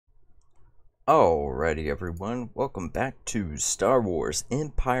Alrighty everyone, welcome back to Star Wars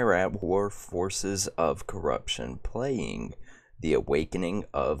Empire at War Forces of Corruption, playing the Awakening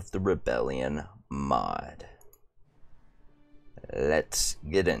of the Rebellion mod. Let's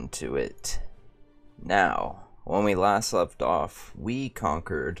get into it. Now, when we last left off, we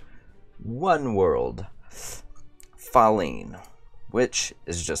conquered one world, Faline, which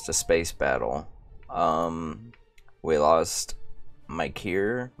is just a space battle. We lost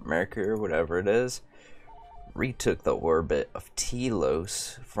Mercure, whatever it is, retook the orbit of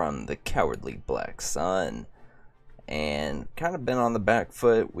Telos from the cowardly Black Sun, and kind of been on the back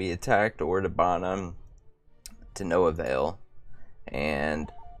foot. We attacked Ordobanum to no avail,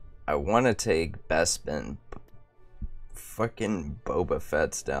 and I want to take Bespin. Fucking Boba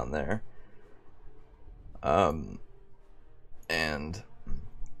Fett's down there, and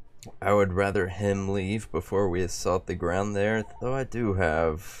I would rather him leave before we assault the ground there, though I do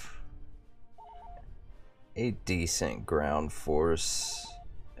have a decent ground force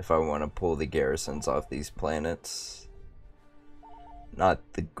if I want to pull the garrisons off these planets.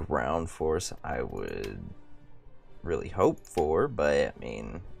 Not the ground force I would really hope for, but I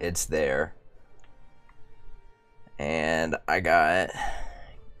mean, it's there. And I got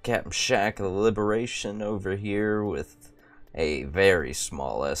Captain Shack of the Liberation over here with a very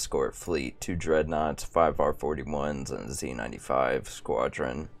small escort fleet, 2 dreadnoughts, 5 R-41s, and a Z-95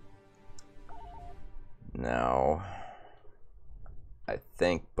 squadron. Now, I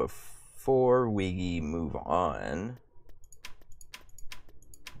think before we move on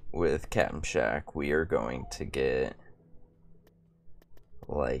with Captain Shack, we are going to get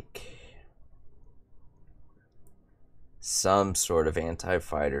like some sort of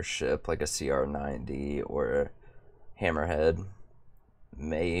anti-fighter ship, like a CR-90 or a Hammerhead,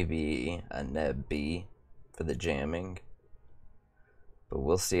 maybe a Neb B for the jamming, but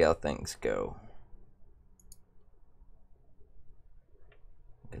we'll see how things go.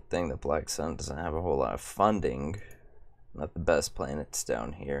 Good thing the Black Sun doesn't have a whole lot of funding. Not the best planets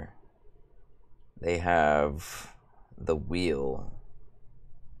down here. They have the Wheel,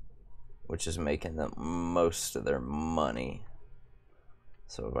 which is making them most of their money.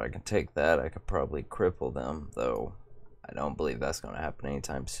 So if I can take that, I could probably cripple them, though I don't believe that's going to happen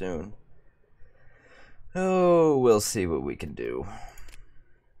anytime soon. Oh, we'll see what we can do.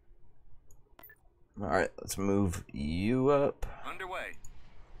 Alright, let's move you up. Underway.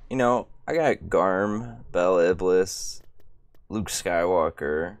 You know, I got Garm, Bell Iblis, Luke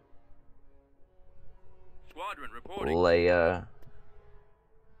Skywalker, Squadron reporting. Leia.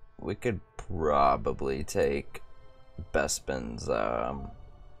 We could probably take Bespin's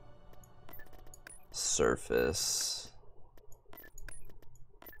surface.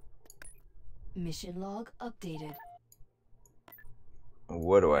 Mission log updated.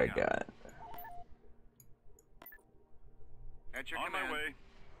 What do I got? At your command. On my way.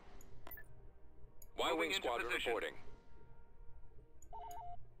 Y-wing squadron reporting.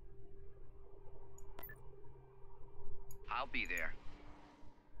 I'll be there.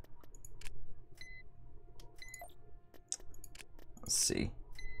 Let's see.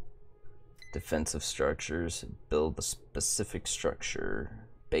 Defensive structures. Build a specific structure.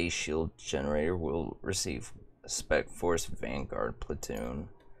 Base shield generator will receive Spec Force Vanguard platoon.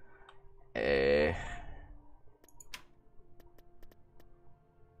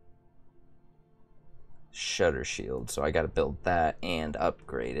 Shutter shield. So I gotta build that and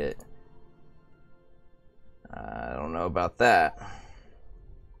upgrade it. I don't know about that.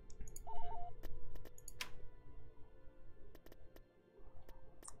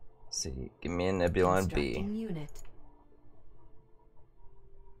 See, give me a Nebulon B. Unit.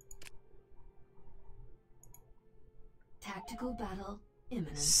 Tactical battle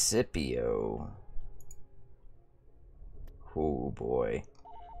imminent. Scipio. Oh boy.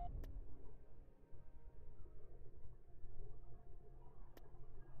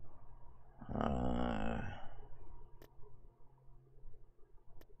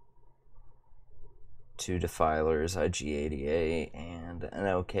 Two defilers, IG-80A, and an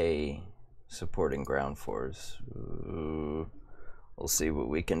OK supporting ground force. Ooh, we'll see what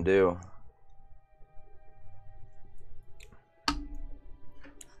we can do.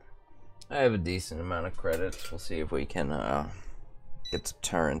 I have a decent amount of credits. We'll see if we can get the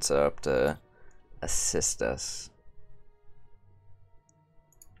turrets up to assist us.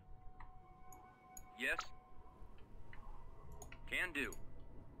 Yes. Can do.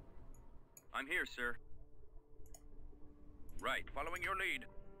 I'm here, sir. Right, following your lead.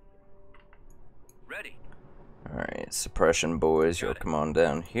 Ready. Alright, suppression boys, you'll come on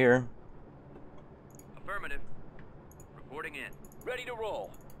down here. Affirmative. Reporting in. Ready to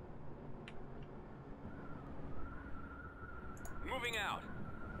roll. Moving out.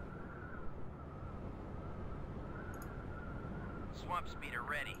 Swamp speeder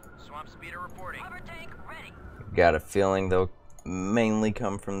ready. Swamp speeder reporting. Hover tank ready. Got a feeling they'll mainly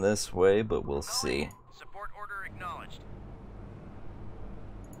come from this way, but we'll see. Support order acknowledged.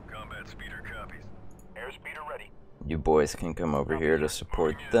 Combat speeder copies. Air speeder ready. You boys can come over here to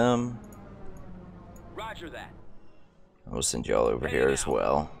support them. Roger that. We'll send y'all over here as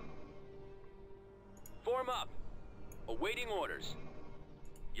well. Form up. Awaiting orders.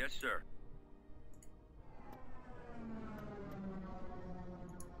 Yes, sir.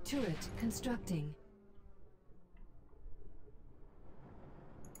 Turret constructing.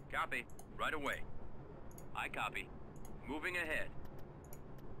 Copy. Right away. I copy. Moving ahead.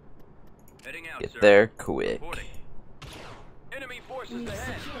 Heading out, Get sir. there quick. Reporting. Enemy forces We've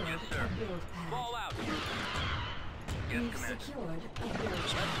ahead. secured Yes, a sir. build pad. Fall out. Yes, We've Commander. secured a build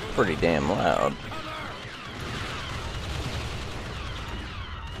pad. Pretty damn loud.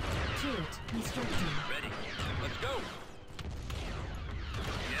 Turret constructing. Ready. Let's go.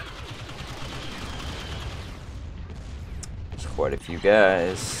 Yep. There's quite a few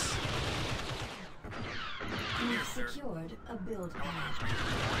guys. We've secured a build pad.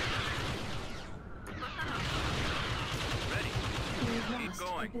 Ready. We've lost a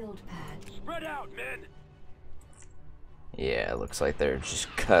going. build pad. Spread out, men. Yeah, it looks like they're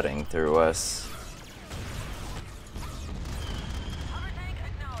just cutting through us.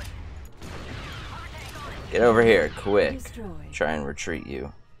 Get over here, quick. Destroyed. Try and retreat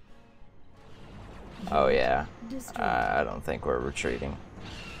you. Oh yeah. Destroyed. I don't think we're retreating.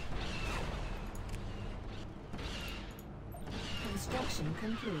 Construction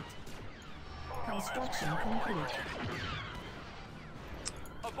complete. Construction complete.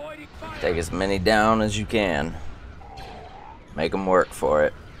 Avoiding fire. Take as many down as you can. Make them work for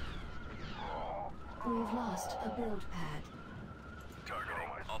it. We've lost a build pad. Targeting.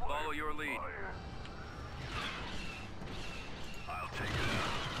 I'll follow your lead. I'll take it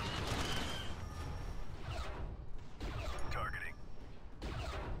out. Targeting.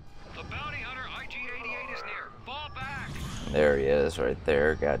 The bounty hunter IG-88 is near. Fall back. There he is, right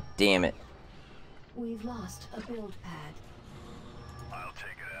there. God damn it. We've lost a build pad. I'll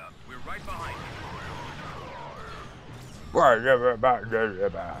take it out. We're right behind you.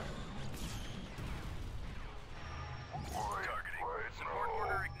 Targeting. Support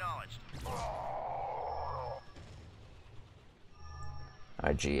order acknowledged.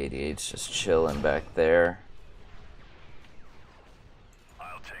 IG-88's just chilling back there.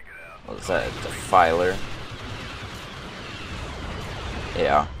 I'll take it out. What was that? Defiler?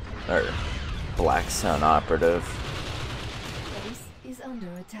 Yeah. Or Black Sun operative. Base is under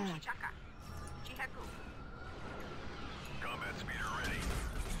attack. Combat speeder ready.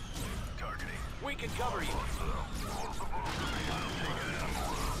 Targeting. We can cover you.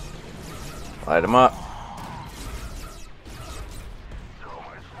 Light him up.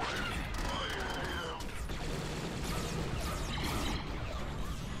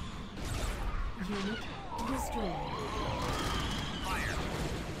 Unit destroyed.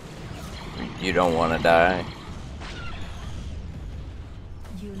 You don't want to die.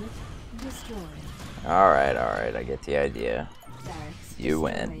 Unit destroyed. Alright, I get the idea. Barracks You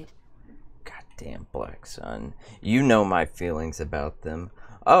destroyed. win. Goddamn Black Sun. You know my feelings about them.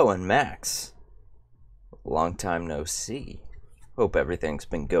 Oh, and Max. Long time no see. Hope everything's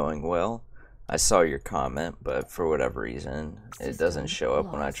been going well. I saw your comment, but for whatever reason, it doesn't show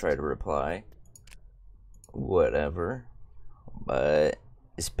up when I try to reply. Whatever. But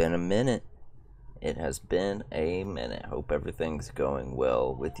it's been a minute. It has been a minute. Hope everything's going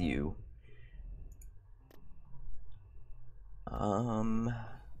well with you.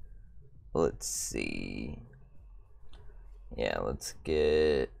 Let's see. Yeah, let's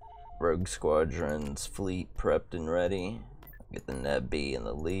get Rogue Squadron's fleet prepped and ready. Get the Nebby in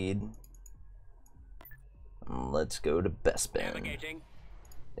the lead. And let's go to Bespin. Navigating.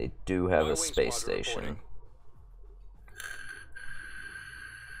 They do have Y-wing a space squadron station. reporting.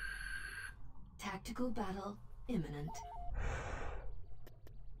 Tactical battle imminent.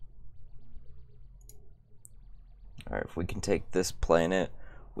 Alright, if we can take this planet,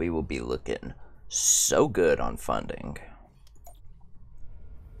 we will be looking so good on funding.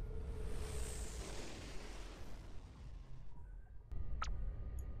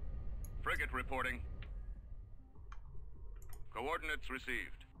 Frigate reporting. Coordinates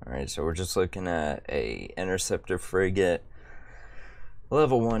received. Alright, so we're just looking at a interceptor frigate,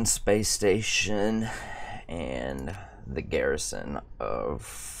 level 1 space station, and the garrison of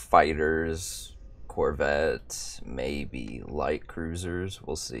fighters, corvettes, maybe light cruisers.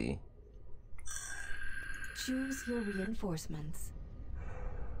 We'll see. Choose your reinforcements.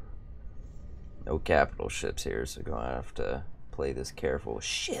 No capital ships here, so gonna have to play this careful.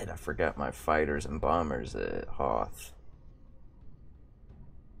 Shit, I forgot my fighters and bombers at Hoth.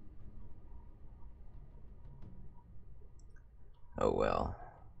 Oh well.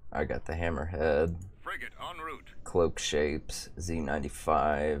 I got the Hammerhead, Frigate en route. Cloak Shapes,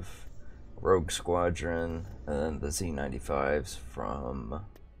 Z-95, Rogue Squadron, and then the Z-95s from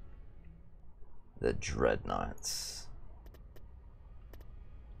the Dreadnoughts.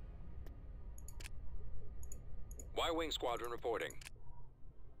 Y-Wing Squadron reporting.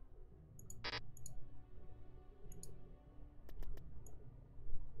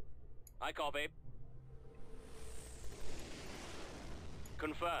 I copy.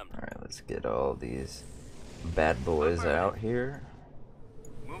 Confirmed. Alright, let's get all these bad boys out here.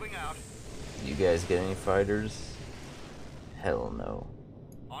 Moving out. You guys get any fighters? Hell no.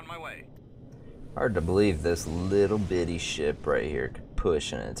 On my way. Hard to believe this little bitty ship right here could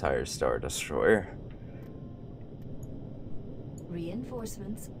push an entire Star Destroyer.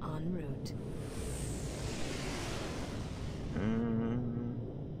 Reinforcements en route.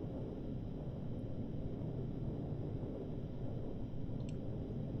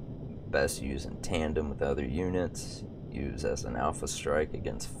 Best use in tandem with other units. Use as an alpha strike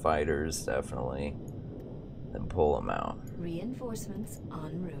against fighters, definitely. Then pull them out. Reinforcements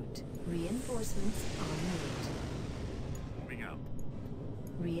en route. Reinforcements en route. Moving out.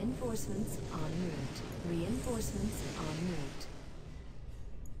 Reinforcements en route. Reinforcements en route.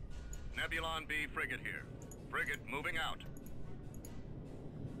 Nebulon B frigate here. Frigate moving out.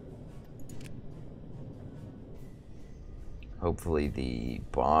 Hopefully the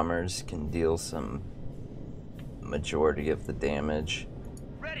bombers can deal some majority of the damage.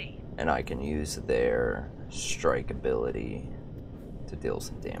 Ready. And I can use their strike ability to deal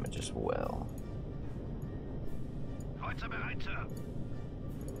some damage as well. Heute bereit, Sir.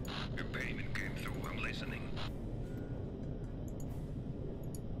 Your payment came through. I'm listening.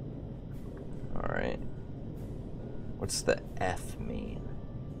 Alright. What's the F mean?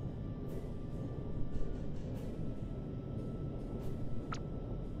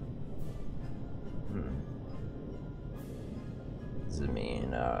 Does it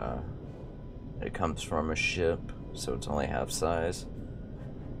mean it comes from a ship, so it's only half size?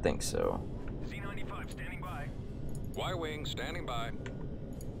 Think so. Z-95 standing by. Y-Wing standing by.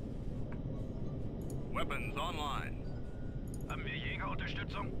 Weapons online. Haben wir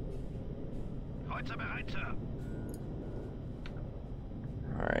Jägerunterstützung? Heute bereit, Sir.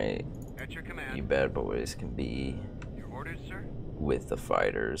 Alright. At your command. You bad boys can be Your orders, sir? with the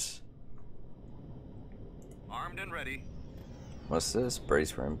fighters. Armed and ready. What's this?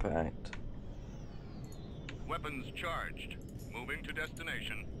 Brace for impact. Weapons charged. Moving to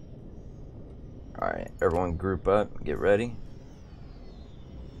destination. Alright, everyone group up, get ready.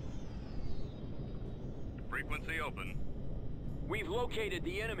 Frequency open. We've located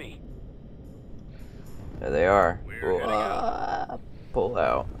the enemy. There they are. We're heading out. Pull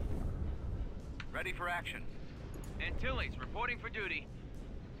out. Ready for action. Antilles reporting for duty.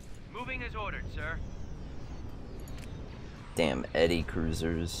 Moving as ordered, sir. Damn Eddie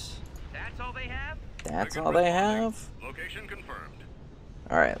cruisers. That's all they have? That's Frigate all they responding. have? Location confirmed.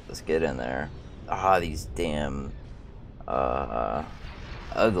 Alright, let's get in there. Ah, these damn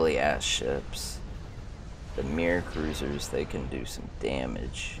ugly ass ships. The mirror cruisers, they can do some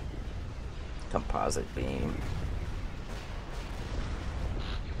damage. Composite beam.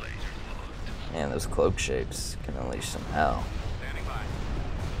 Man, those cloak shapes can unleash some hell. Standing by.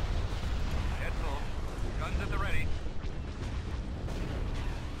 Head full. Guns at the ready.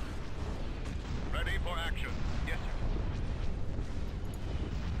 Ready for action. Yes, sir.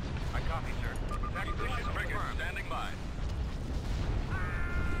 I copy, sir. Tactician frigate standing by.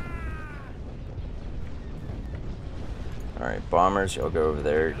 Alright, bombers, y'all go over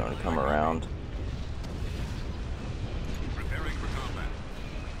there. You're going to come around. Preparing for combat.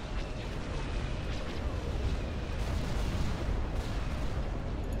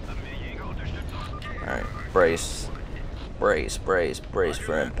 Alright, brace. Brace, brace, brace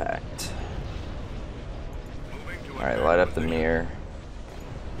for impact. Moving to Alright, attack light up the position. mirror.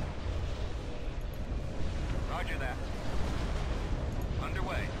 Roger that.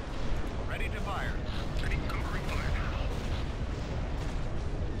 Underway. Ready to fire. Ready covering fire.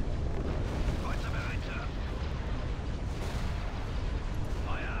 Heute bereit, sir.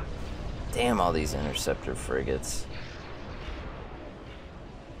 Fire. Damn, all these interceptor frigates.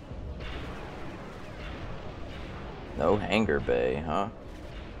 No hangar bay, huh?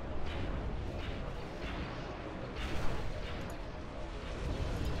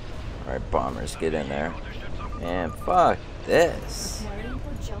 Alright, bombers, get in there. And fuck this. Preparing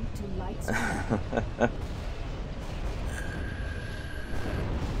for jump to light speed.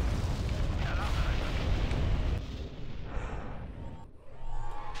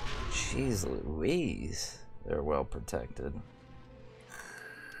 Jeez Louise. They're well protected.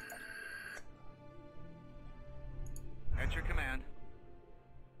 At your command.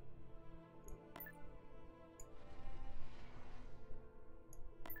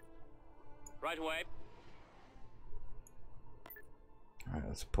 Right away. Alright,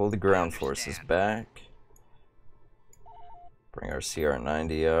 let's pull the ground forces back. Bring our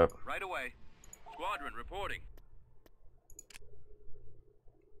CR90 up. Right away. Squadron reporting.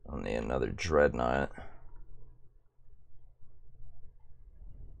 I'll need another dreadnought.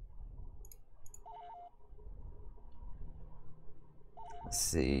 Let's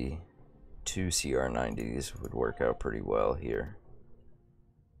see. 2 CR90s would work out pretty well here.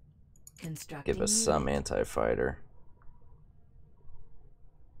 Constructing Give us some unit. anti-fighter.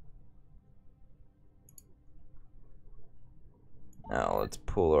 Now let's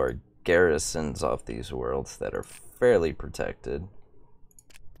pull our garrisons off these worlds that are fairly protected.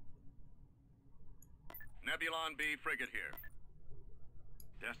 Nebulon B frigate here.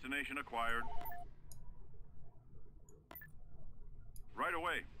 Destination acquired. Right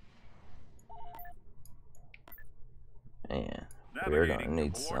away. Man, we're gonna Navigating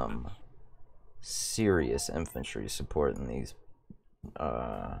need to some coordinates. serious infantry support in these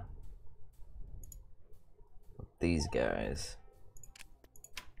guys.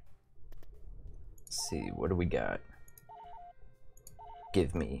 Let's see, what do we got?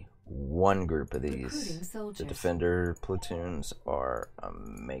 Give me one group of Recruiting these. The soldiers. defender platoons are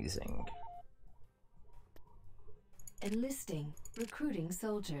amazing. Enlisting. Recruiting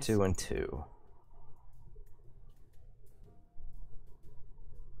soldiers. 2 and 2.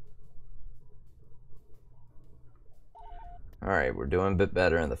 Alright, we're doing a bit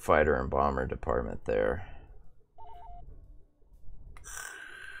better in the fighter and bomber department there.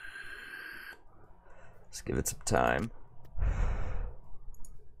 Let's give it some time.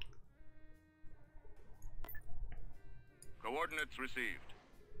 Coordinates received.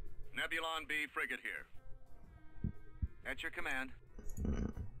 Nebulon B frigate here. At your command.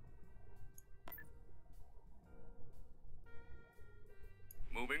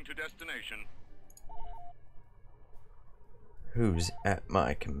 Moving to destination. Who's at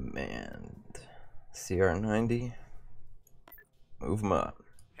my command? CR90? Move them up.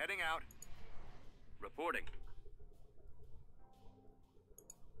 Heading out. Reporting.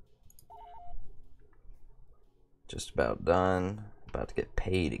 Just about done. About to get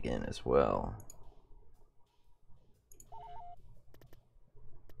paid again as well.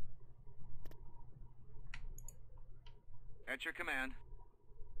 At your command.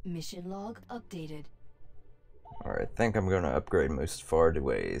 Mission log updated. Alright, I think I'm going to upgrade Mustafar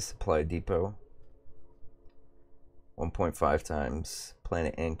to a supply depot. 1.5 times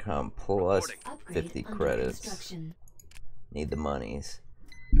planet income plus Upgrade 50 under credits. construction. Need the monies.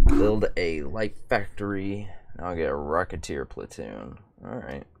 Build a light factory. Now I'll get a rocketeer platoon.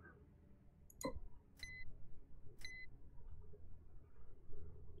 Alright.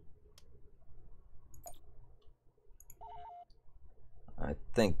 I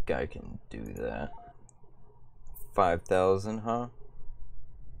think I can do that. 5,000, huh?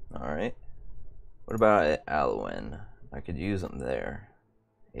 Alright. What about Alwyn? I could use them there.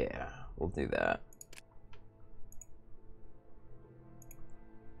 Yeah, we'll do that.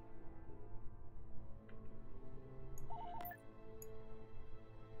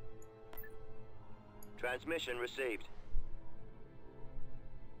 Transmission received.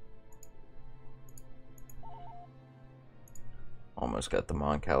 Almost got the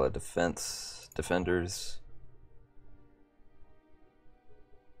Moncala defenders.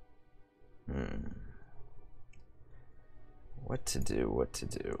 What to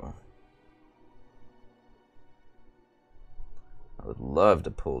do? I would love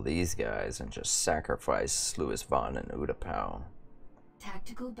to pull these guys and just sacrifice Louis Vaughn and Utapau.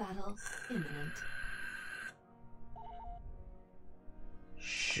 Tactical battle imminent.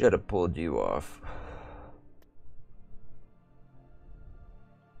 Should have pulled you off.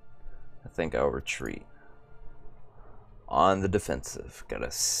 I think I'll retreat. On the defensive.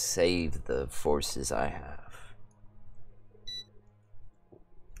 Gotta save the forces I have.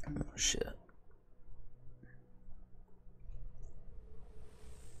 Oh shit.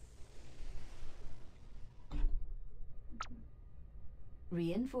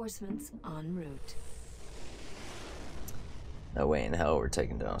 Reinforcements en route. No way in hell we're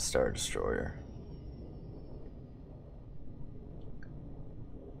taking down a Star Destroyer.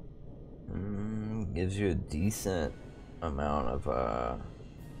 gives you a decent amount of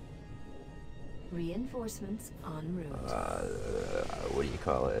Reinforcements en route. what do you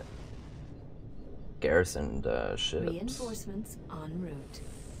call it? Garrisoned ships. Reinforcements en route.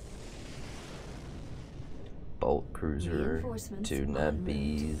 Bolt cruiser, Reinforcements 2 en Neb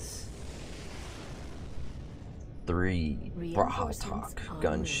route. Bs, 3 Reinforcements Brahtalk en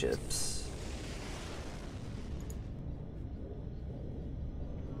gunships.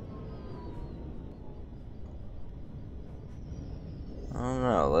 I don't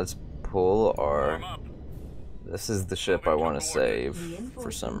know, let's pull our... Warm up. This is the ship I want to save for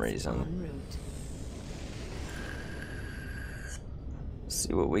Reinforcements some reason. en route.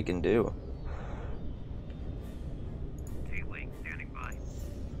 See what we can do. T-Wing standing by.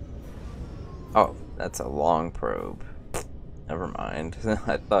 Oh, that's a long probe. Never mind.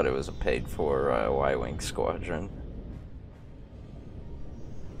 I thought it was a paid-for Y-Wing squadron.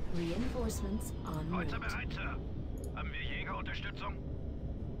 Reinforcements en Heute route. bereit, Sir. Haben wir Jägerunterstützung?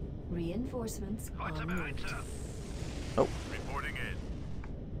 Reinforcements Heute en bereit, route. Sir. Reporting in.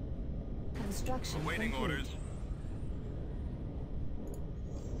 Construction Awaiting complete. orders.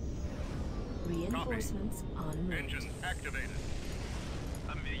 Reinforcements en route. Engines activated.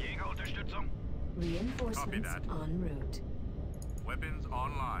 Haben wir Jägerunterstützung? Reinforcements that. en route. Weapons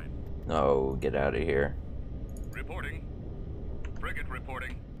online. No, get out of here. Reporting. Frigate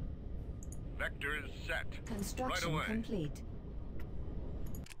reporting. Vectors set. Construction away. complete.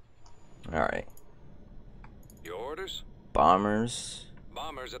 Alright. Your orders? Bombers.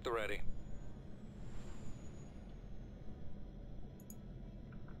 Bombers at the ready.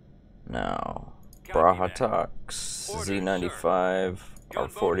 Now. Copy that. Brahtalks, Orders, Z95,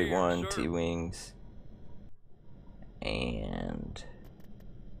 Gunboat here, R41, sir. T-Wings, and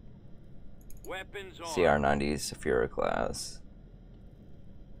Weapons on. CR90 Saphira class.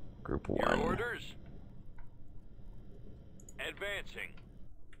 Group Your 1. orders. Advancing.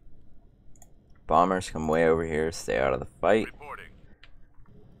 Bombers come way over here, stay out of the fight. Reporting.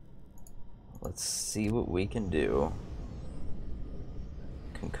 Let's see what we can do.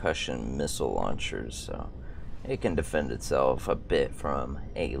 Concussion missile launchers, so it can defend itself a bit from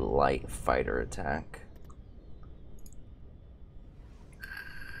a light fighter attack.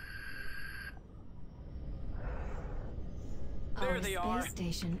 There Our they space are.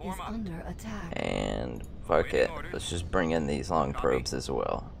 station Form is up. under attack. And fuck it, let's just bring in these long Copy. probes as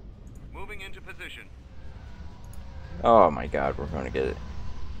well. Moving into position. Oh my god, we're gonna get it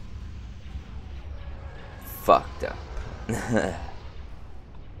fucked up. Awaiting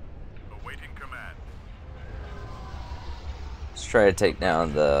command. Let's try to take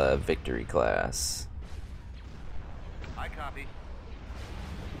down the Victory class. I copy.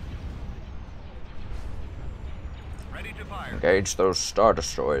 Ready to fire. Engage those Star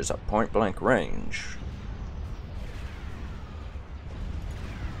Destroyers at point blank range.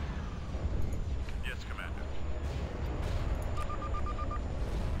 Yes, Commander.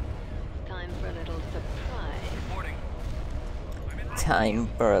 Time for a little surprise. Reporting. Time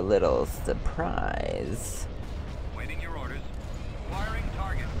for a little surprise. Waiting your orders. Firing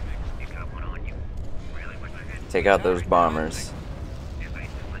target. You got one on you. Really wish I had Take out those bombers.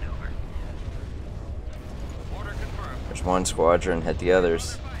 evasive maneuver. Order confirmed. There's one squadron, hit the others.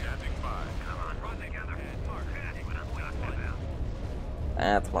 Standing by. Come on, run together. That's what I'm talking about.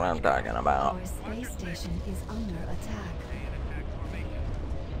 That's what I'm talking about. Our space station is under attack. Attack formation.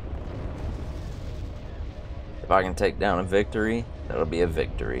 If I can take down a Victory, that'll be a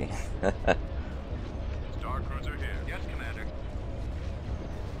victory. Star cruiser here. Yes, Commander.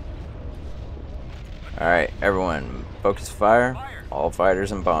 Alright, everyone, focus fire. All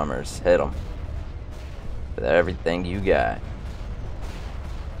fighters and bombers, hit them. With everything you got.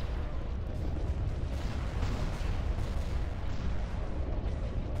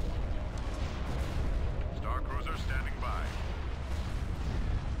 Star cruiser standing by.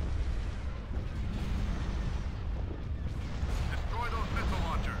 Destroy those missile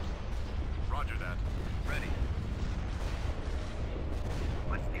launchers. Roger that. Ready.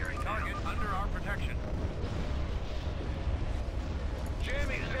 What's steering Target under our protection.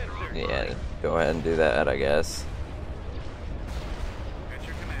 Jamming sensor. Yeah, go ahead and do that, I guess. Get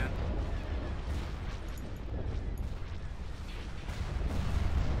your command.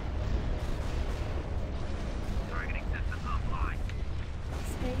 Targeting system offline.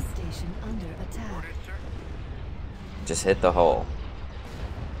 Space station under attack. Orders, sir. Just hit the hole.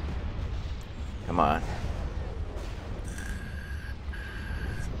 Come on.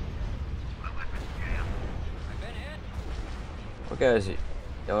 My weapon's jammed. Well, guys,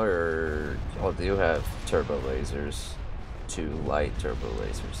 y'all do have turbo lasers. 2 light turbo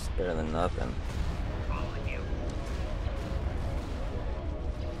lasers. Better than nothing.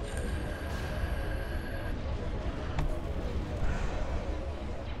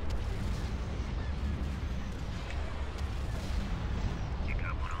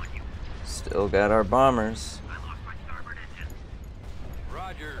 Still got our bombers. I lost my starboard engine.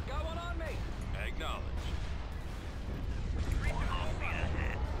 Roger. Got one on me. Acknowledged.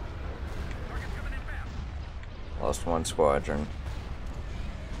 Target's coming in fast. Lost one squadron.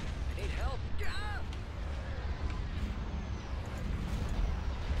 I need help.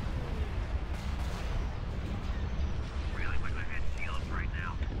 Really wish I had shields right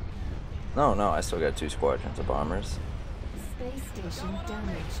now. No, I still got 2 squadrons of bombers. Space station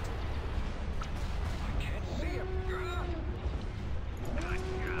damaged. I can't see him.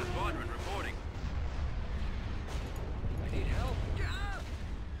 Squadron reporting. I need help.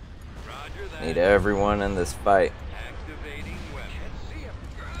 Roger that. Need everyone in this fight. Activating weapon. Can't see him.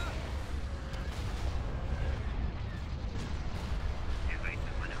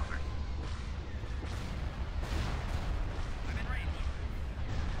 Evasive maneuvers. I'm in range.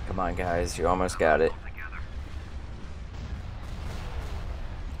 Come on, guys, you almost got it. Together.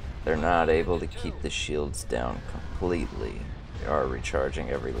 They're not able to keep the shields down completely. They are recharging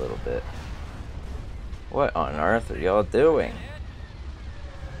every little bit. What on earth are y'all doing?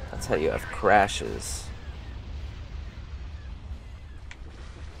 That's how you have crashes.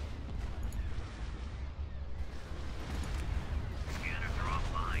 Scanners are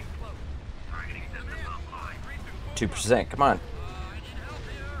offline. Targeting systems offline. 2%, come on.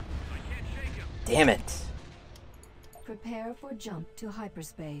 Damn it. Prepare for jump to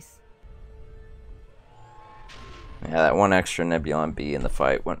hyperspace. Yeah, that one extra Nebulon B in the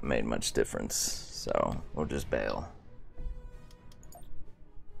fight wouldn't have made much difference, so we'll just bail.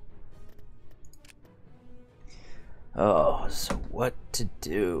 Oh, so what to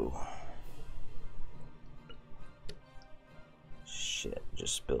do? Shit,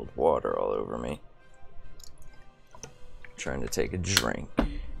 just spilled water all over me. Trying to take a drink.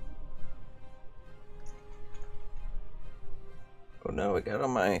 Oh no, I got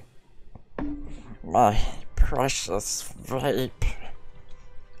on my precious vape.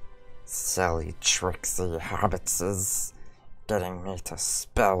 Sally Trixie Hobbits is getting me to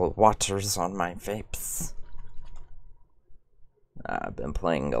spill waters on my vapes. I've been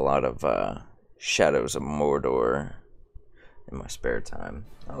playing a lot of Shadows of Mordor in my spare time.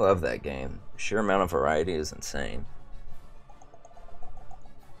 I love that game. Sheer amount of variety is insane.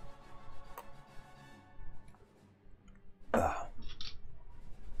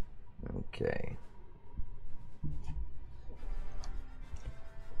 Okay.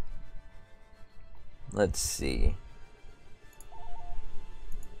 Let's see.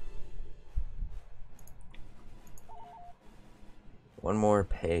 One more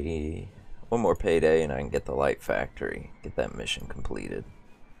payday and I can get the light factory. Get that mission completed.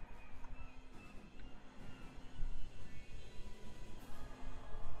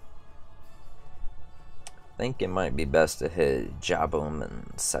 I think it might be best to hit Jabum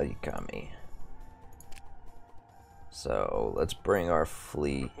and Saikami. So let's bring our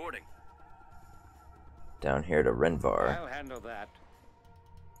fleet Reporting. down here to Renvar. I'll handle that.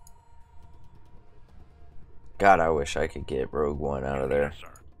 God, I wish I could get Rogue One out of there. Yes,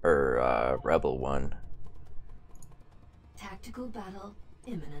 sir. Or Rebel One. Tactical battle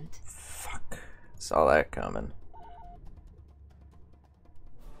imminent. Fuck. Saw that coming.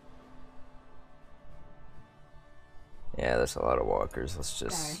 Yeah, there's a lot of walkers. Let's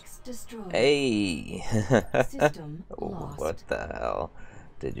just... Barracks destroyed. Hey! System lost. What the hell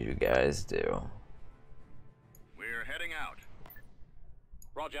did you guys do? We're heading out.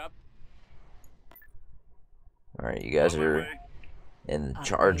 Roger. Alright, you guys On my are way. in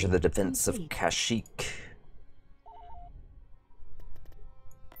charge of the Upgrade defense of complete. Kashyyyk.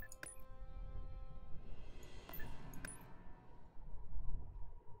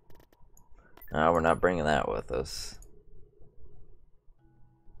 No, we're not bringing that with us.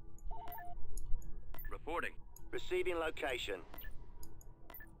 Reporting. Receiving location.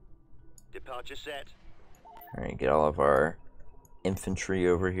 Departure set. Alright, get all of our infantry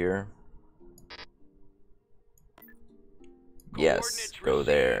over here. Yes, Coordinates go received.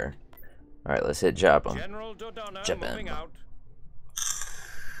 there. Alright, let's hit Jabum. General Dodonna Jabum. moving out.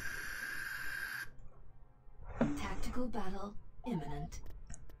 Tactical battle imminent.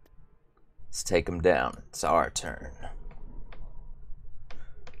 Let's take them down. It's our turn.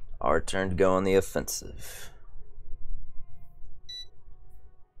 Our turn to go on the offensive.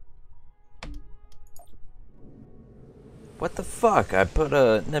 What the fuck? I put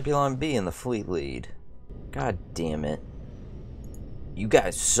a Nebulon B in the fleet lead. God damn it. You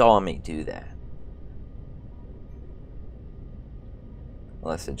guys saw me do that.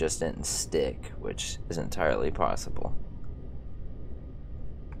 Unless it just didn't stick, which is entirely possible.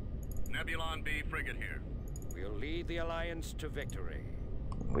 Nebulon B frigate here. We'll lead the Alliance to victory.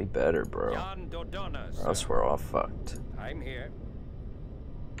 We better, bro. Jan Dodonna, Or else sir. we're all fucked. I'm here.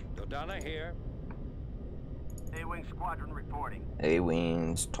 Dodonna here. A-Wing Squadron reporting.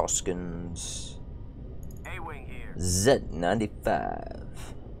 A-Wings, Toscans, A-Wing here. Z95,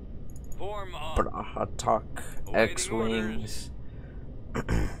 Form on. Brahatok, Awaiting X-Wings.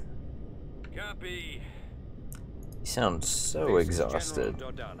 Copy. You sound so This is exhausted.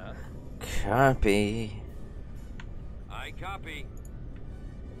 General Dodonna. Copy. I copy.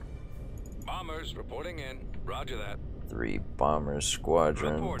 Bombers reporting in. Roger that. 3 bomber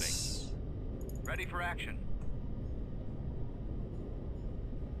squadrons. Ready for action.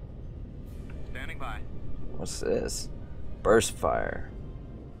 Standing by. What's this? Burst fire.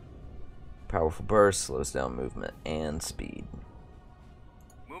 Powerful burst slows down movement and speed.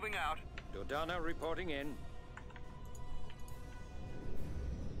 Moving out. Dodonna reporting in.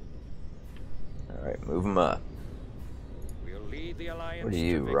 Alright, move them up. We'll lead the Alliance What are to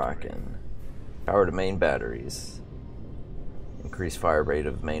you victory. rocking? Power to main batteries. Increase fire rate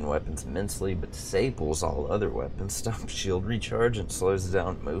of main weapons immensely, but disables all other weapons. Stops shield recharge and slows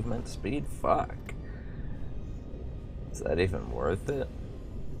down movement speed? Fuck. Is that even worth it?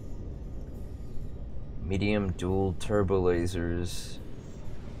 Medium dual turbo lasers.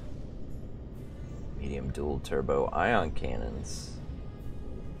 Medium dual turbo ion cannons.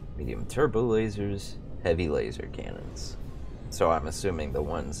 Medium turbo lasers. Heavy laser cannons. So I'm assuming the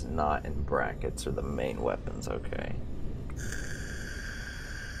ones not in brackets are the main weapons, okay.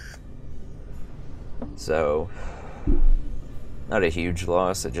 So, not a huge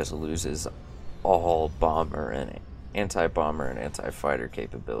loss, it just loses all bomber and anti-bomber and anti-fighter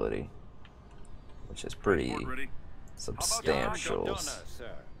capability, which is pretty Transport ready. substantial. Dodonna,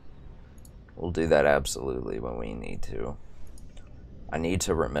 sir. We'll do that absolutely when we need to. I need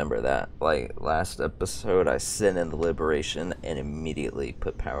to remember that. Like, last episode, I sent in the Liberation and immediately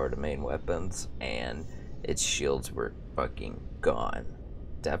put power to main weapons, and its shields were fucking gone.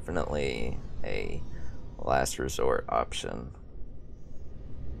 Definitely a last resort option.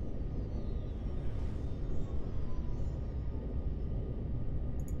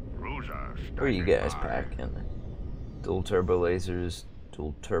 What are you guys packing? Dual turbo lasers,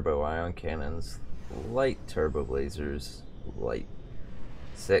 dual turbo ion cannons, light turbo lasers, light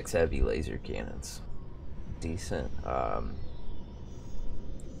 6 heavy laser cannons. Decent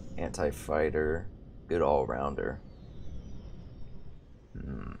anti-fighter, good all-rounder.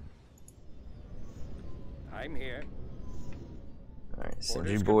 I'm here. Alright, send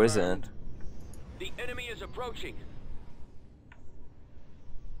Orders you boys confirmed. in. The enemy is approaching.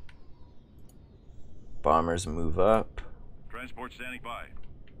 Bombers move up. Transport standing by.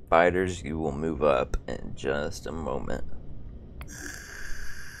 Fighters, you will move up in just a moment.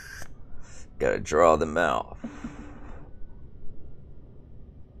 Gotta draw them out.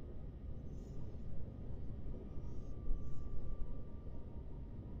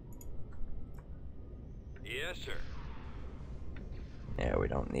 Yes, sir. Yeah, we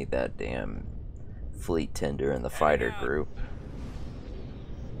don't need that damn fleet tender in the fighter group.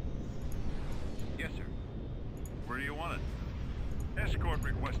 Yes, sir. Where do you want it? Escort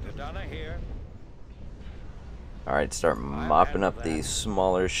requested. Dodonna here. Alright, start mopping up these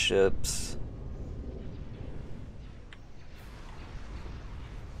smaller ships.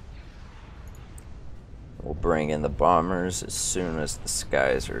 We'll bring in the bombers as soon as the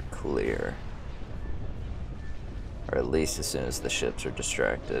skies are clear. Or at least as soon as the ships are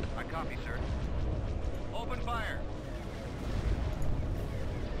distracted. I copy, sir. Open fire.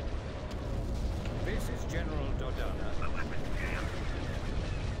 This is General Dodonna.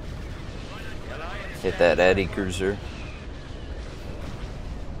 The Alliance Hit that Eddie cruiser.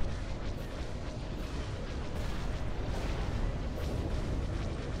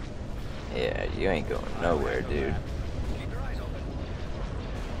 Yeah, you ain't going nowhere, dude. Keep your eyes open.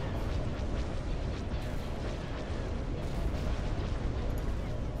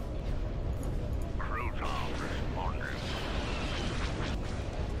 Cruise on, responders.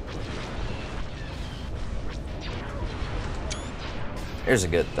 Here's a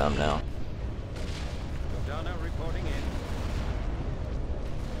good thumbnail. Dodonna reporting in.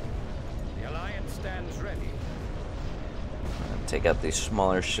 The Alliance stands ready. Take out these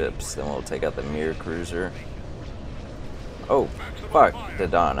smaller ships, then we'll take out the mirror cruiser. Oh, fuck, the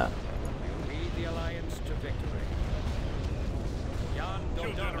Donna. We'll lead the Alliance to victory. Jan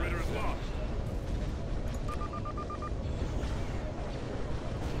Fuel generator Dodonna. is lost.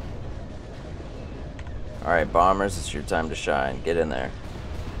 Alright, bombers, it's your time to shine. Get in there.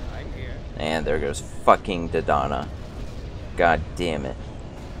 I'm here. And there goes fucking Dodonna. God damn it.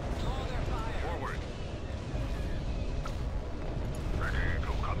 Forward. Ready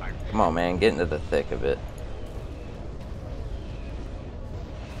to Come on, man, get into the thick of it.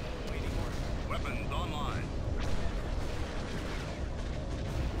 Weapons online.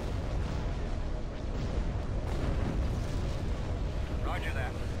 Roger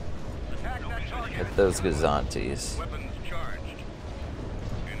that. Attack that target. Hit those Gazantes. Weapons charged.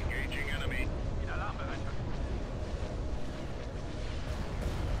 Engaging enemy.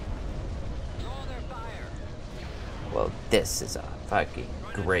 Draw their fire. Well, this is a fucking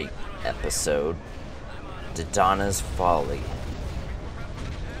great episode. Dodonna's Folly.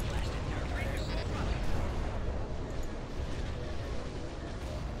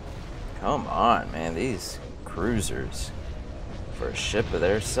 Come on, man. These cruisers, for a ship of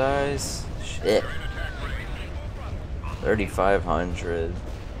their size, shit. 3,500,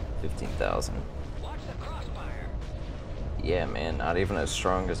 15,000. Watch the crossfire. Yeah, man, not even as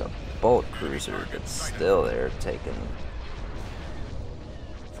strong as a bulk cruiser, but still they're taking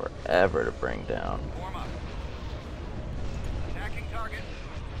forever to bring down. Form up. Attacking target.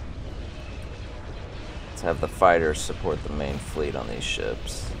 Let's have the fighters support the main fleet on these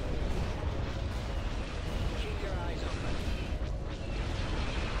ships. Keep your eyes open.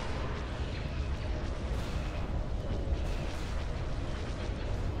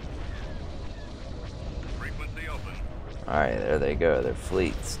 Frequency open. Alright, there they go. Their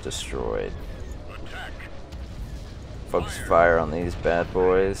fleet's destroyed. Attack. Focus fire on these bad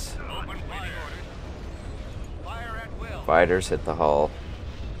boys. Open fire. Fire at will. Fighters hit the hull.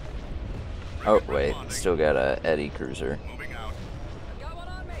 Oh, wait. Still got a Eddy cruiser. Moving out. Got one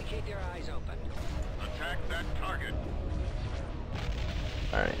on me. Keep your eyes open. Attack that target.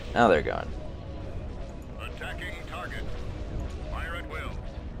 Alright, now they're gone. Attacking target. Fire at will.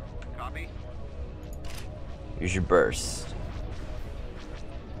 Copy. Use your burst.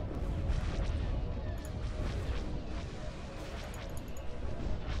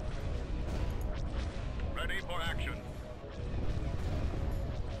 Ready for action.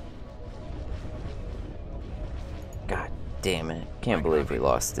 God damn it. Can't believe we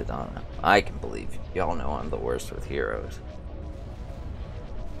lost it on it. I can believe. Y'all know I'm the worst with heroes.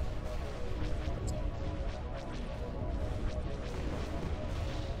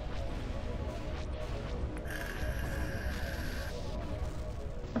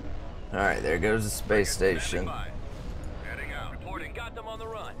 Alright, there goes the space station. Standing by. Heading out. Reporting. Got them on the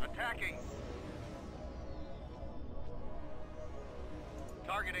run. Attacking.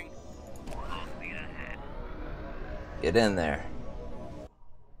 Targeting. Get in there.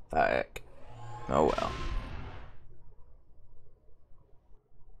 Fuck. Oh well.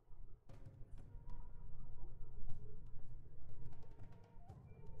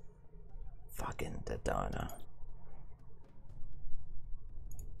 Fucking Dodonna.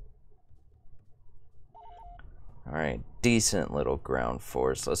 Alright, decent little ground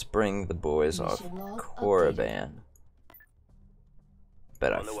force. Let's bring the boys off Mission log Korriban.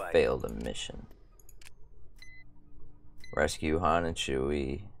 Bet I On the way. failed a mission. Rescue Han and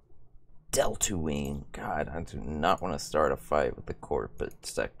Chewie. Deltuine. God, I do not want to start a fight with the corporate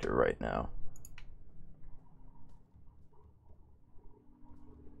sector right now.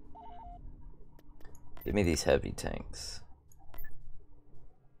 Give me these heavy tanks.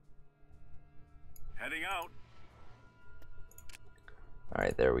 Heading out.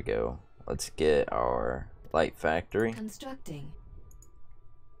 Alright, there we go. Let's get our light factory. Constructing.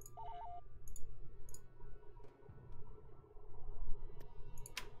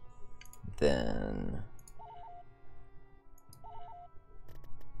 Then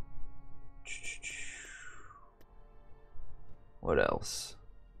what else?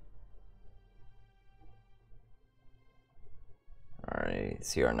 Alright,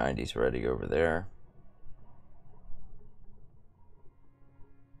 CR90's ready over there.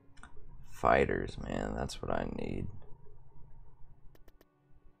 Fighters, man, that's what I need.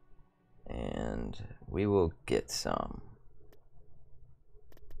 And we will get some.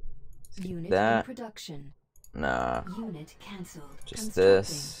 Unit in That. production. Nah, Unit cancelled. just Constructing.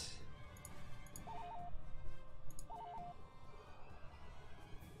 this.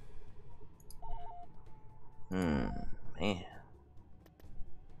 Man.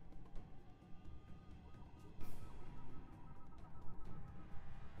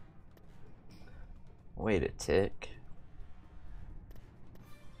 Wait a tick.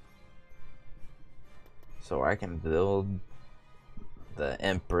 So I can build the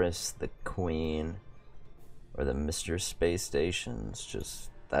Empress, the Queen, or the Mr. Space Stations. Just,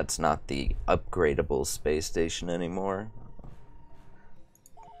 that's not the upgradable space station anymore.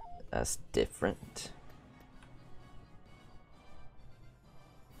 That's different.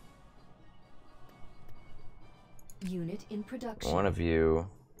 Unit in production. One of you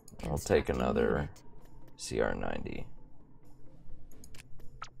I'll take Constructing another unit. CR-90.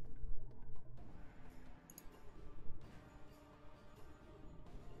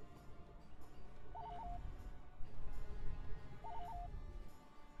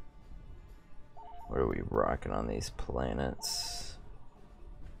 What are we rocking on these planets?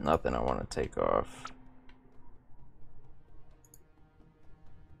 Nothing I want to take off.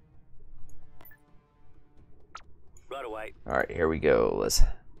 Right away. Alright, here we go. Let's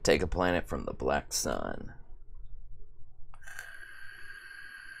take a planet from the Black Sun.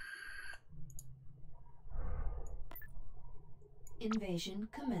 Invasion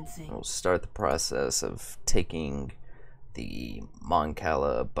commencing. We'll start the process of taking the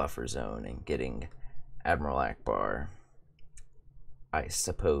Mon-Cala buffer zone and getting Admiral Akbar. I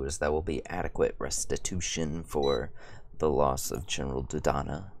suppose that will be adequate restitution for the loss of General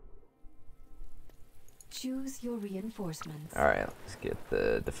Dodonna. Choose your reinforcements. Alright, let's get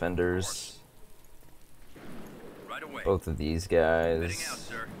the defenders. Right away. Both of these Heading out, guys.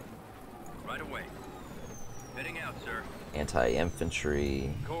 sir. Right away. Heading out, sir.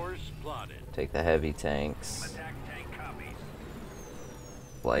 Anti-infantry. Course plotted. Take the heavy tanks. Attack tank copies.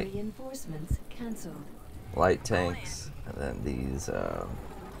 Light, Reinforcements cancelled. light tanks. And then these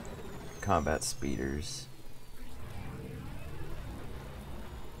combat speeders.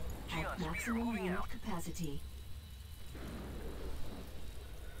 At maximum unit capacity.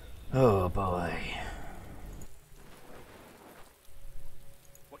 Oh boy.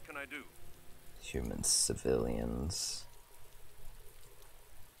 What can I do? Human civilians.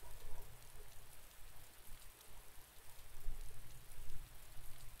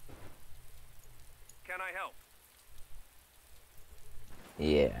 Can I help?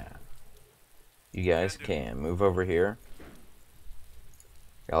 Yeah. You guys can. Move over here.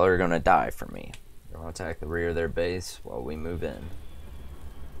 Y'all are gonna die for me. They're gonna attack the rear of their base while we move in.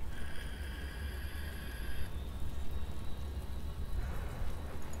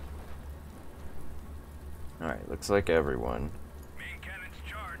 Alright, looks like everyone. Main cannons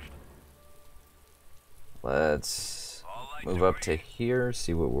charged. Let's All lights move up to green. here,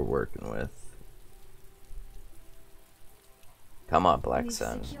 see what we're working with. Come on, Black We've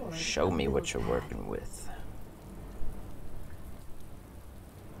Sun. secured Show a me what build you're pad. working with.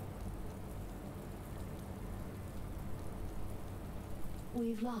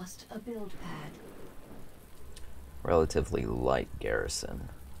 We've lost a build pad. Relatively light garrison.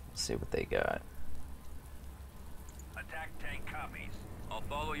 Let's see what they got. Attack tank copies. I'll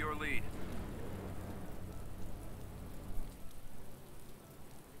follow your lead.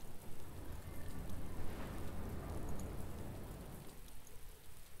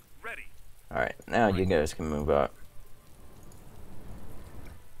 Ready. Alright, now you guys can move up.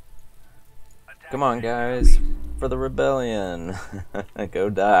 Attack Come on, tank guys. copies. For the rebellion. Go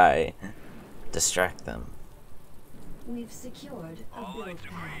die. Distract them. We've secured a All build lights are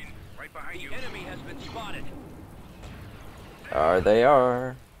pad. green. Right behind The you. enemy has been spotted. They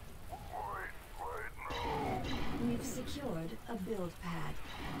are. We've secured a build pad.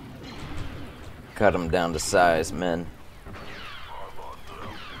 Cut them down to size, men.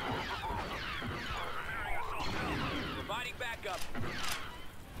 Providing backup.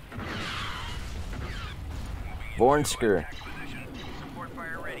 Vornsker. Attack position. Support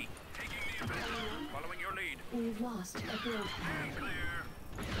fire ready. Taking the offensive. Following your lead. We've lost a build pad.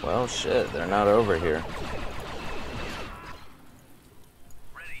 Clear. Well, shit, they're not over here.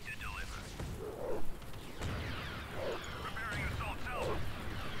 Ready to deliver. Preparing assault salvo.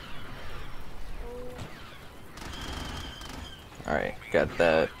 Alright, got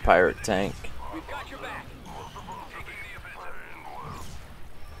that pirate tank. We've got your back. Taking the offensive.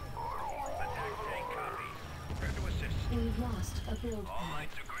 Attack tank copies. Prepare to assist. We've lost a build All pad.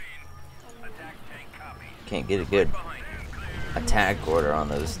 lights are green. Attack tank copies. Can't get a good Behind you. Clear. attack order on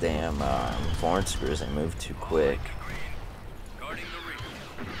those damn Vornskers. They move too quick. Guarding the rear.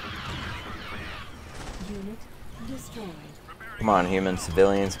 Unit destroyed. Come on, human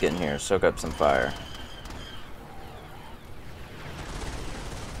civilians, get in here. Soak up some fire.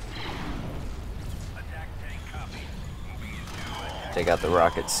 Attack tank copies. Moving into attack. Take out the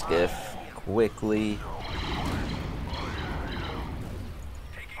rocket skiff quickly.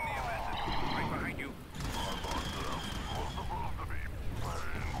 Taking the offensive. Right behind you.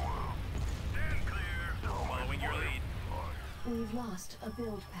 Stand clear. Following your lead. We've lost a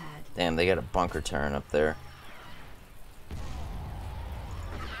build pad. Damn, they got a bunker turret up there.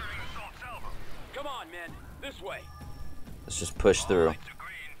 Preparing assault salvo. Come on, men. This way. Let's just push through. Lights are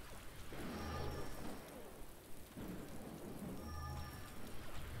green.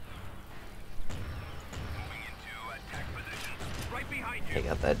 Moving into attack position. Right behind Behind you. Take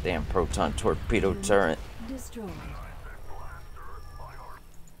out that damn proton torpedo turret. Destroyed.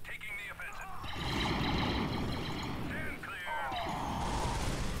 Taking the offensive. Stand clear.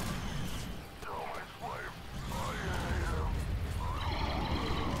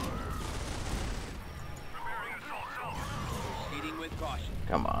 Preparing assault salvo. Proceeding with caution.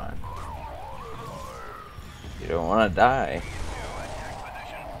 Come on. You don't want to die.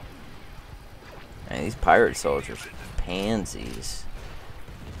 Man, these pirate soldiers are pansies.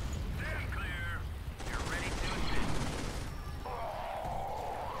 Stand clear. You're ready to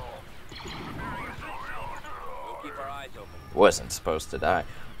We'll keep our eyes open. Wasn't supposed to die.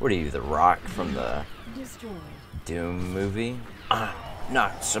 What are you, the Rock from the Destroyed. Doom movie? I'm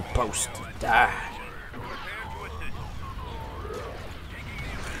not supposed to die. Prepare to assist. Taking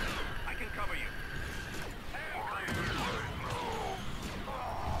the offensive. I can cover you. Stand clear.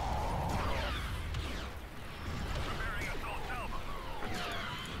 Preparing assault salvo.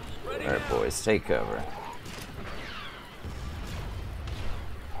 Alright, boys, take cover.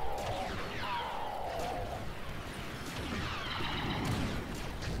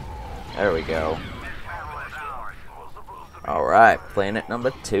 There we go. Alright, planet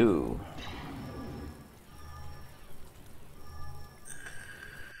number 2.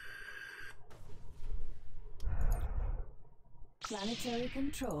 Planetary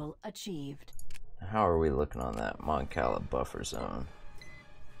control achieved. How are we looking on that Moncala buffer zone?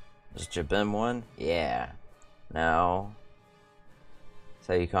 Is Jabim one? Yeah. Now,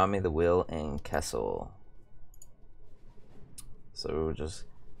 Sayukami, the Will, and Kessel. So just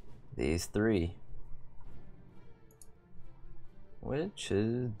these 3. Which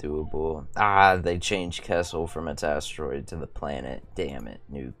is doable. Ah, they changed Kessel from its asteroid to the planet. Damn it,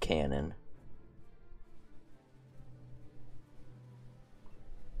 new canon.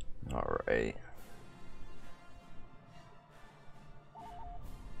 Alright.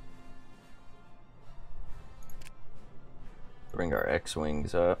 Bring our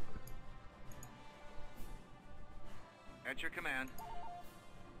X-Wings up. At your command.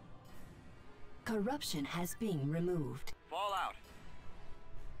 Corruption has been removed. Fall out.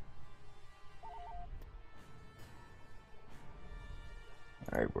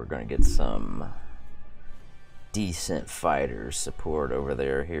 Alright, we're gonna get some decent fighter support over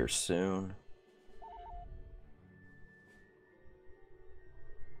there here soon.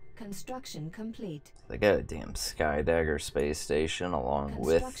 Construction complete. They got a damn Skydagger space station along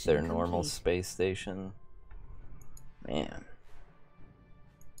with Construction their normal complete. space station. Man.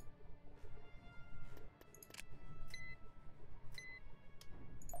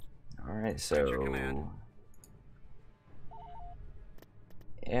 Alright, so command.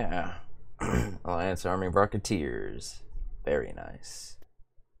 yeah. Alliance Army Rocketeers. Very nice.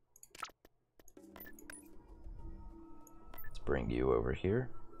 Let's bring you over here.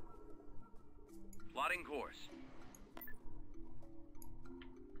 Plotting course.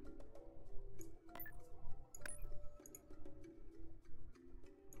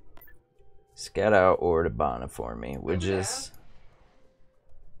 Scout out or to Bana for me, which is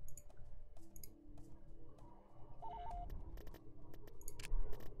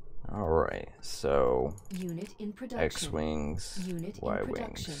alright, so Unit in production. X-Wings, Unit in production.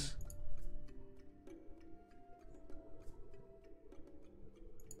 Y-Wings.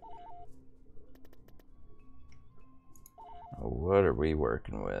 What are we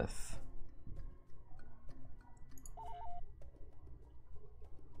working with?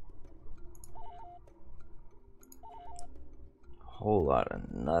 Whole lot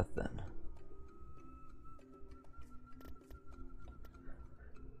of nothing.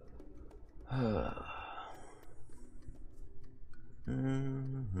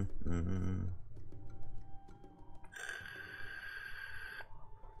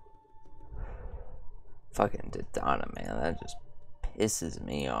 Fucking Dodonna, man, that just pisses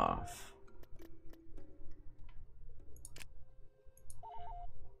me off.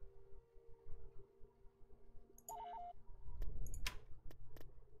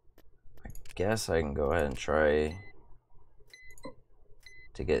 I guess I can go ahead and try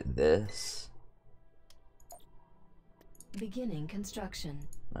to get this. Beginning construction.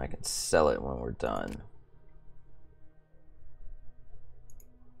 I can sell it when we're done.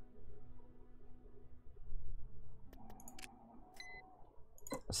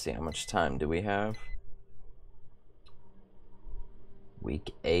 Let's see, how much time do we have?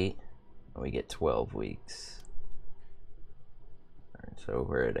 Week 8, and we get 12 weeks. Alright, so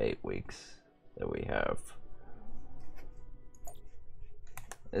we're at 8 weeks that we have.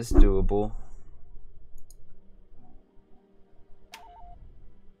 It's doable.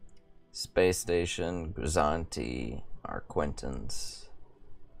 Space Station, Guzanti. our Quentins.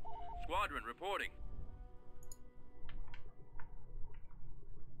 Squadron reporting.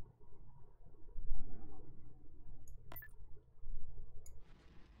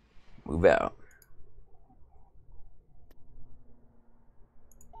 Move out.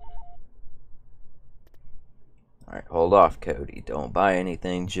 Alright, hold off, Cody. Don't buy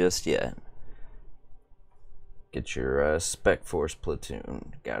anything just yet. Get your Spec Force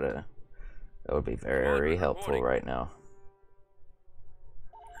platoon. That would be very helpful right now.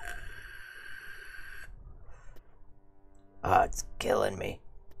 Ah, it's killing me.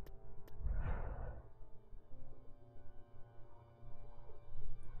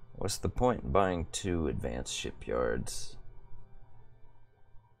 What's the point in buying 2 advanced shipyards?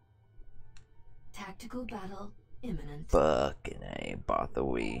 Tactical battle imminent. Fucking A,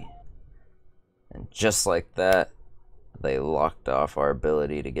 Bothawi. And just like that, they locked off our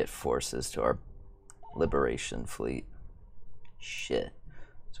ability to get forces to our liberation fleet. Shit.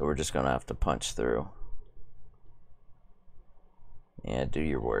 So we're just gonna have to punch through. Yeah, do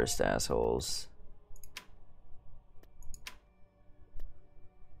your worst, assholes.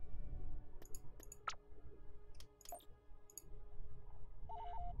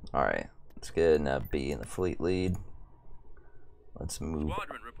 Alright, let's get an FB in the fleet lead. Let's move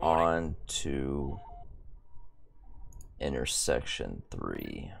on to intersection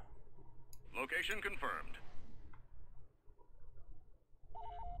 3. Location confirmed.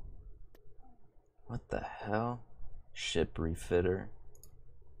 What the hell? Ship refitter.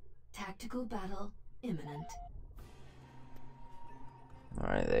 Tactical battle imminent.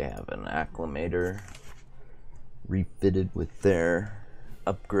 Alright, they have an acclimator refitted with their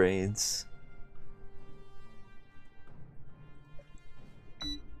upgrades.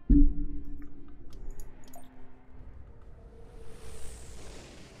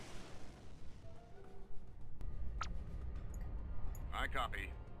 I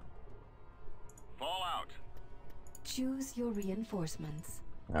copy. Fall out. Choose your reinforcements.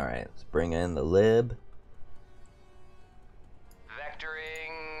 Alright, let's bring in the lib.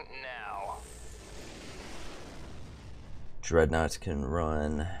 Vectoring now. Dreadnoughts can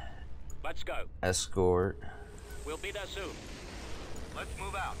run Let's go. escort. We'll be there soon. Let's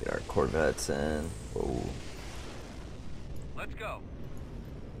move out. Get our corvettes in. Whoa. Let's go.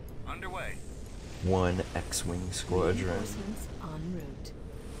 Underway. 1 X-Wing squadron. Reinforcements en route.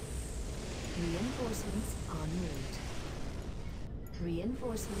 Reinforcements en route.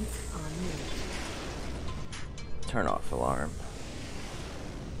 Reinforcements en route. Turn off alarm.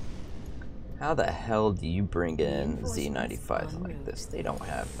 How the hell do you bring in Z95s like this? They don't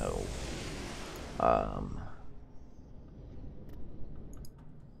have no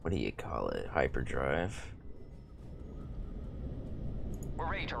what do you call it? Hyperdrive.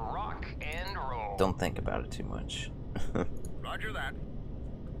 We're ready to rock and roll. Don't think about it too much. Roger that.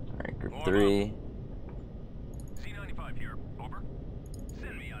 Alright, group 3. Z95 here. Over.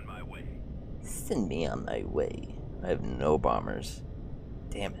 Send me on my way. Send me on my way. I have no bombers.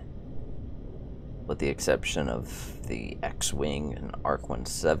 Damn it. With the exception of the X-Wing and ARC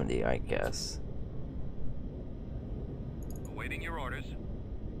 170, I guess. Awaiting your orders.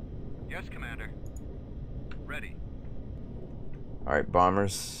 Yes, Commander. Ready. Alright,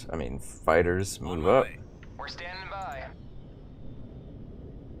 fighters, move up. We're standing by.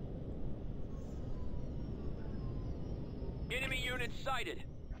 Enemy units sighted.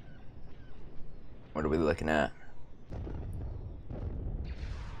 What are we looking at?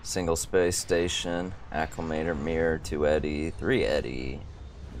 Single space station, acclimator, mirror, 2 eddy, 3 eddy,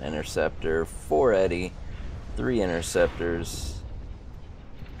 an interceptor, 4 eddy, 3 interceptors.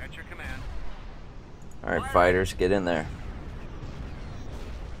 At your command. Alright, fighters, get in there.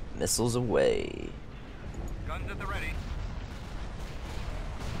 Missiles away. Guns at the ready.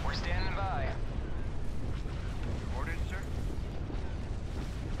 We're standing by. Orders, sir.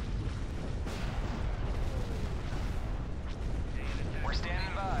 We're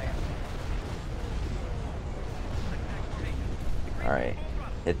standing by. Alright,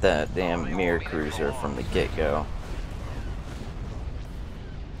 hit that damn mirror cruiser from the get-go.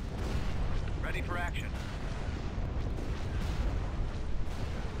 Ready for action.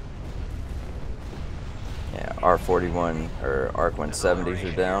 Yeah, R41 or ARC 170s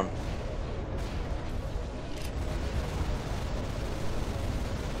are down.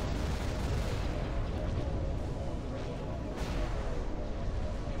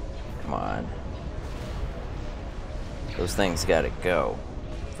 Come on. Those things gotta go.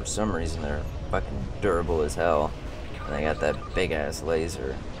 For some reason they're fucking durable as hell. And they got that big ass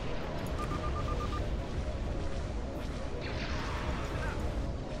laser.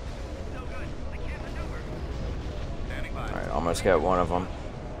 Standing almost got one of them.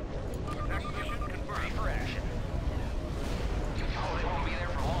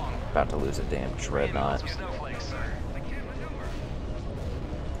 About to lose a damn dreadnought.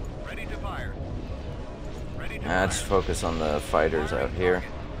 Ready to fire. Ready to Nah, just focus on the fighters out here.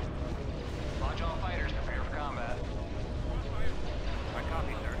 Launch all fighters, prepare for combat. I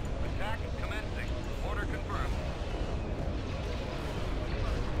copy, sir. Attack commencing. Order confirmed.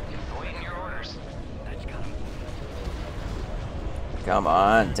 Awaiting your orders. That's got him. Come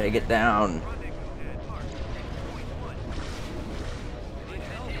on, take it down.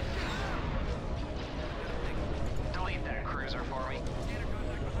 Delete that cruiser for me.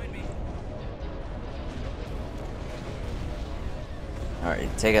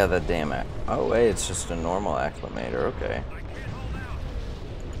 Alright, take out that damn act. Oh wait, it's just a normal acclimator, okay.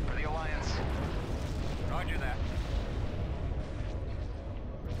 For the Alliance. Roger that.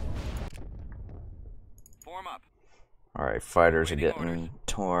 Form up. Alright, fighters are getting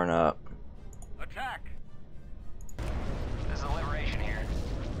torn up. Attack. This is a liberation here.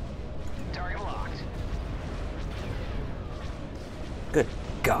 Target locked. Good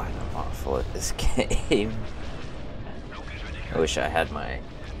God, I'm awful at this game. I wish I had my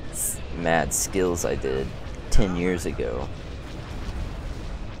mad skills I did 10 years ago.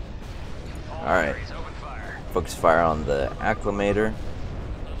 Alright, Open fire. focus fire on the acclimator.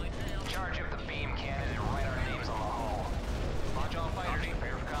 Charge up the beam cannon and write our names on the hull. Launch all fighters,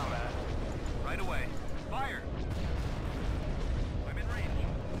 prepare for combat. Right away. Fire. I'm in range.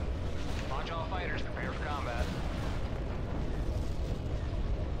 Launch all fighters, prepare for combat.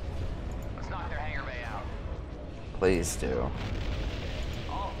 Let's knock their hangar bay out. Please do.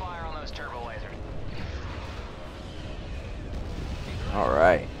 All fire on those turbo lasers.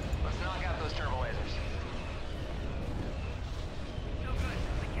 Alright. Let's knock out those turbo lasers. No good.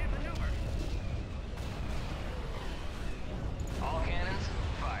 I can't maneuver. All cannons,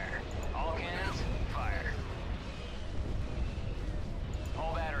 fire. All cannons, fire.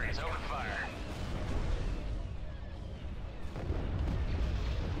 All batteries, open fire.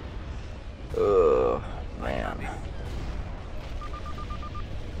 Ugh, man.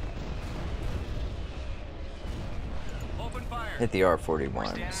 Open fire. Hit the Standing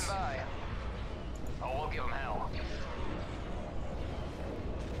R-41s. by. Oh, we'll give them hell.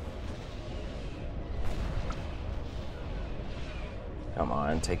 Come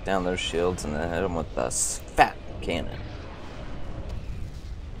on, take down those shields and then hit them with the fat cannon.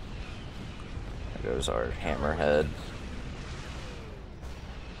 There goes our hammerhead.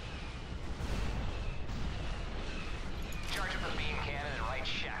 Charge up the beam cannon and right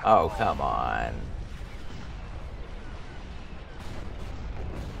shaft. Oh, come on.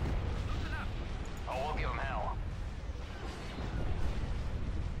 Oh, we'll give them hell.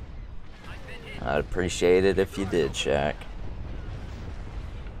 I'd appreciate it if you did, Shaq.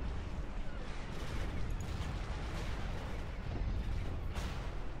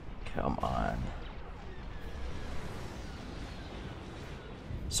 Come on.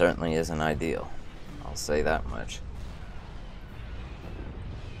 Certainly isn't ideal. I'll say that much.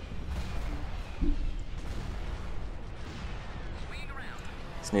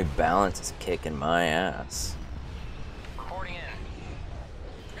 This new balance is kicking my ass. Reporting in.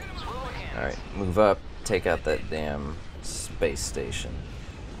 Swivel the cannons. Alright, move up, take out that damn space station.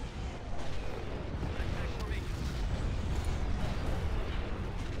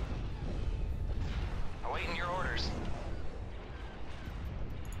 Awaiting your orders.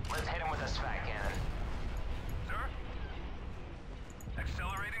 Let's hit him with a SFAT cannon. Sir?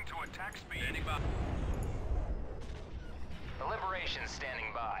 Accelerating to attack speed. Standing by. The Liberation's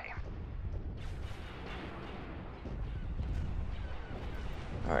standing by.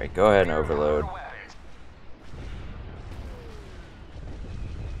 Alright, go ahead and overload. Weapons.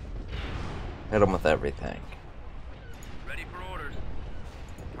 Hit them with everything. Ready for orders.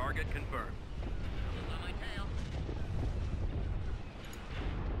 Target confirmed.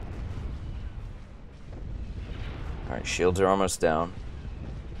 Alright, shields are almost down.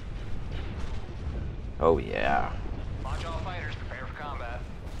 Oh yeah. Launch all fighters, prepare for combat.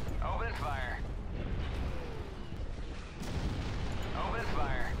 Open fire. Open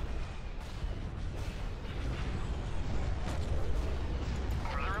fire.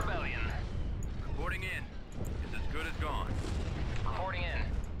 For the rebellion. Reporting in. It's as good as gone. Reporting in.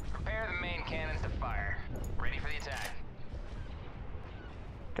 Prepare the main cannons to fire. Ready for the attack.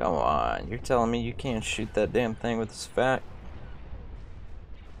 Come on, you're telling me you can't shoot that damn thing with this fat?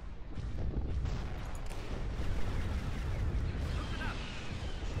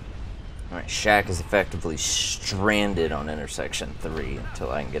 Alright, Shaq is effectively stranded on intersection 3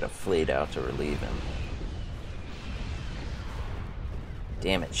 until I can get a fleet out to relieve him.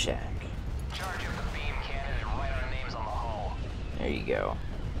 Damn it, Shaq. Charge up the beam cannon and write our names on the hull. There you go.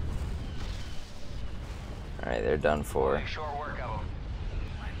 Alright, they're done for. Make short work of them.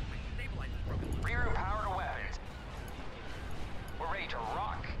 Reroute power to weapons. We're ready to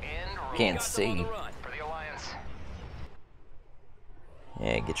rock and roll. Can't Got them on see. the run. For the Alliance.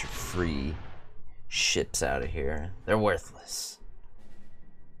 Yeah, get your free ships out of here. They're worthless.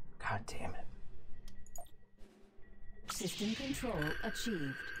 God damn it. System control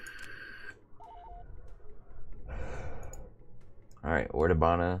achieved. Alright,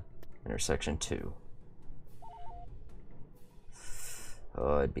 Ordabana, intersection 2.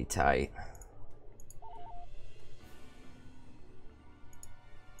 Oh, it'd be tight.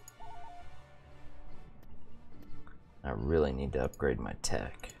 I really need to upgrade my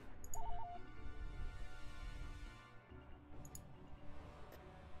tech.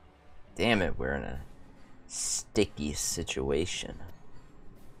 Damn it, we're in a sticky situation.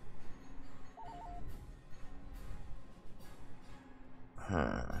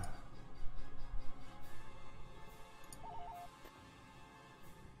 Huh.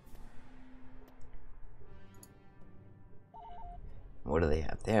 What do they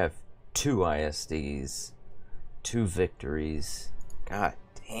have? They have 2 ISDs, 2 victories. God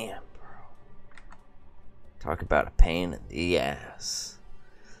damn, bro. Talk about a pain in the ass.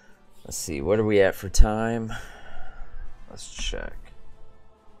 Let's see, what are we at for time? Let's check.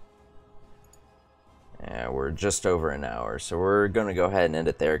 Yeah, we're just over an hour, so we're gonna go ahead and end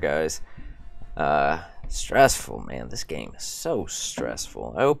it there, guys. Stressful, man. This game is so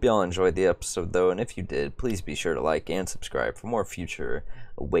stressful. I hope y'all enjoyed the episode, though, and if you did, please be sure to like and subscribe for more future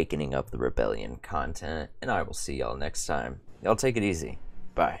Awakening of the Rebellion content, and I will see y'all next time. Y'all take it easy.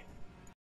 Bye.